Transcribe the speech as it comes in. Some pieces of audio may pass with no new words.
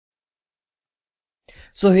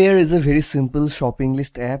So here is a very simple shopping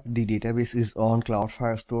list app. The database is on Cloud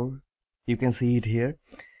Firestore. You can see it here.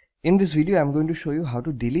 In this video, I'm going to show you how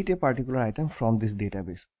to delete a particular item from this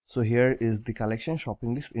database. So here is the collection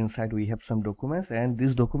shopping list. Inside we have some documents, and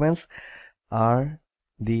these documents are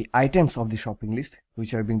the items of the shopping list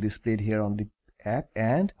which are being displayed here on the app.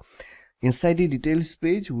 And inside the details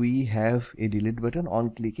page, we have a delete button.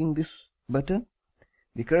 On clicking this button,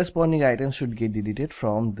 the corresponding items should get deleted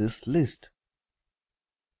from this list,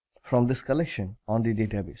 from this collection on the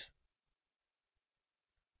database.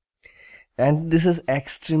 And this is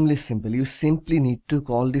extremely simple. You simply need to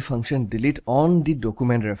call the function delete on the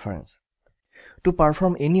document reference. To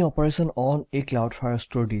perform any operation on a Cloud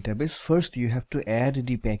Firestore database, first you have to add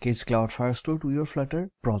the package Cloud Firestore to your Flutter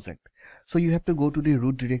project. So you have to go to the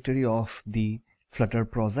root directory of the Flutter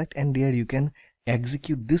project, and there you can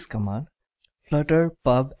execute this command, flutter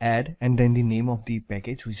pub add, and then the name of the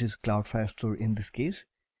package, which is Cloud Firestore in this case.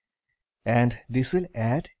 And this will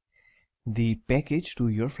add the package to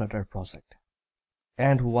your Flutter project.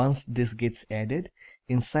 And once this gets added,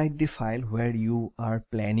 inside the file where you are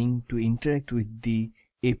planning to interact with the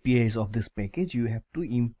APIs of this package, you have to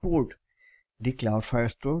import the Cloud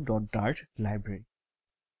Firestore.dart library.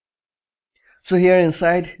 So here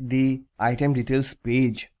inside the item details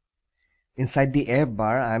page, inside the app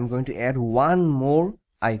bar, I'm going to add one more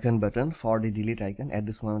icon button for the delete icon. At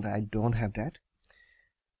this moment I don't have that.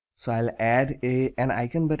 So I'll add an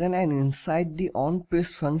icon button, and inside the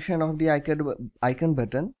onPaste function of the icon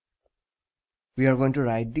button, we are going to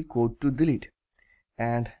write the code to delete.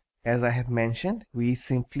 And as I have mentioned, we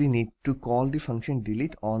simply need to call the function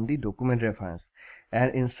delete on the document reference.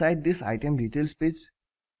 And inside this item details page,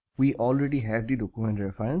 we already have the document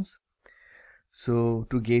reference. So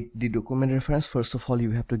to get the document reference, first of all,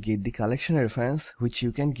 you have to get the collection reference, which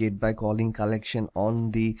you can get by calling collection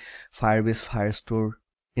on the Firebase Firestore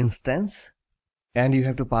instance, and you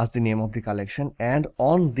have to pass the name of the collection. And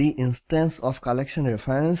on the instance of collection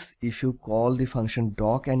reference, if you call the function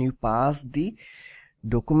doc and you pass the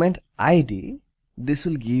document ID, this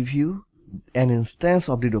will give you an instance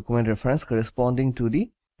of the document reference corresponding to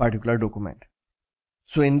the particular document.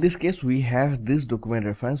 So in this case, we have this document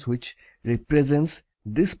reference which represents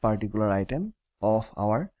this particular item of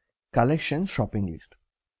our collection shopping list.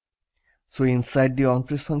 So inside the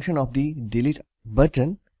onPaste function of the delete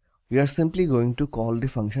button, we are simply going to call the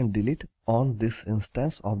function delete on this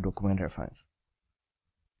instance of document reference.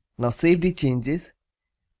 Now save the changes,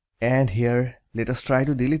 and here let us try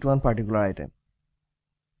to delete one particular item.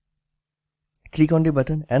 Click on the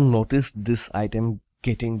button and notice this item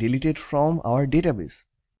getting deleted from our database.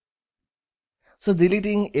 So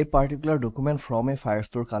deleting a particular document from a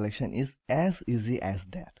Firestore collection is as easy as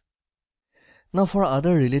that. Now for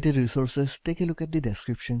other related resources, take a look at the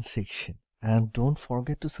description section. And don't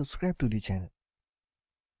forget to subscribe to the channel.